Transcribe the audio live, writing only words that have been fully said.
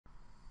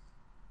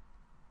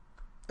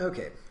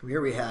Okay,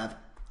 here we have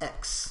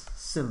x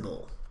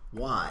symbol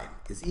y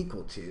is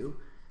equal to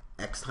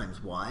x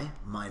times y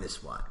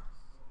minus y.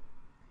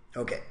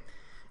 Okay,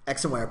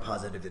 x and y are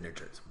positive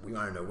integers. We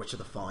want to know which of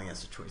the following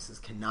answer choices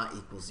cannot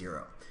equal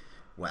 0.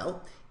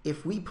 Well,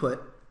 if we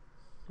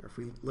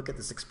look at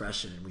this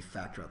expression and we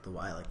factor out the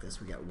y like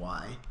this, we get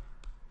y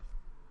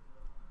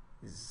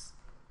is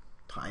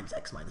times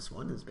x minus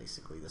 1 is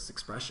basically this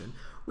expression.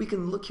 We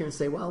can look here and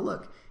say, well,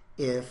 look,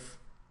 if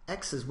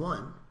x is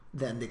 1,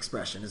 then the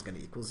expression is going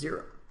to equal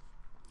 0.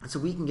 And so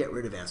we can get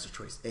rid of answer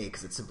choice A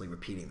because it's simply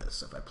repeating this.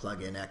 So if I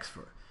plug in x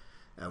for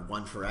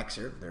 1 for x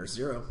here, there's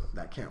 0.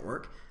 That can't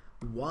work.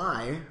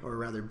 Y, or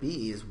rather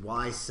B, is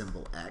y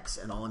symbol x,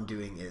 and all I'm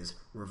doing is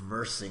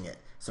reversing it.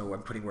 So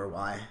I'm putting where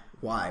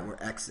where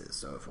x is.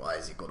 So if y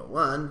is equal to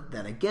 1,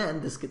 then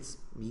again, this gets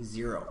me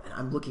 0. And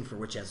I'm looking for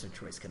which answer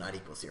choice cannot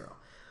equal 0.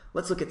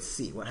 Let's look at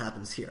C. What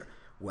happens here?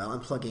 Well,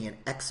 I'm plugging in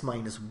x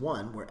minus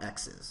 1 where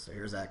x is. So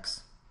here's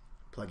x.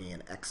 Plugging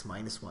in x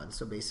minus 1.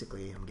 So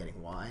basically, I'm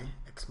getting y,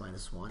 x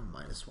minus 1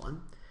 minus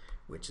 1,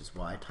 which is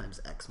y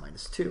times x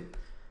minus 2.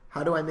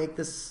 How do I make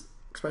this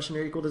expression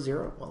here equal to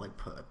 0? Well, I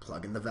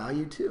plug in the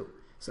value 2.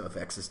 So if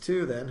x is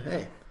 2, then,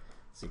 hey,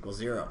 it's equal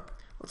 0.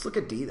 Let's look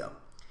at D, though.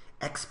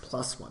 X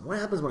plus 1. What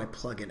happens when I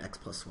plug in x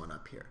plus 1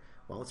 up here?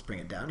 Well, let's bring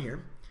it down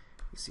here.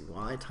 You see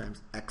y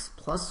times x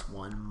plus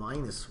 1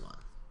 minus 1.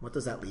 What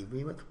does that leave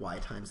me with? Y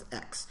times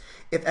x.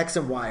 If x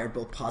and y are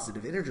both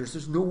positive integers,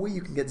 there's no way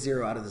you can get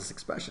 0 out of this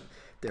expression.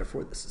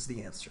 Therefore, this is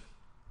the answer.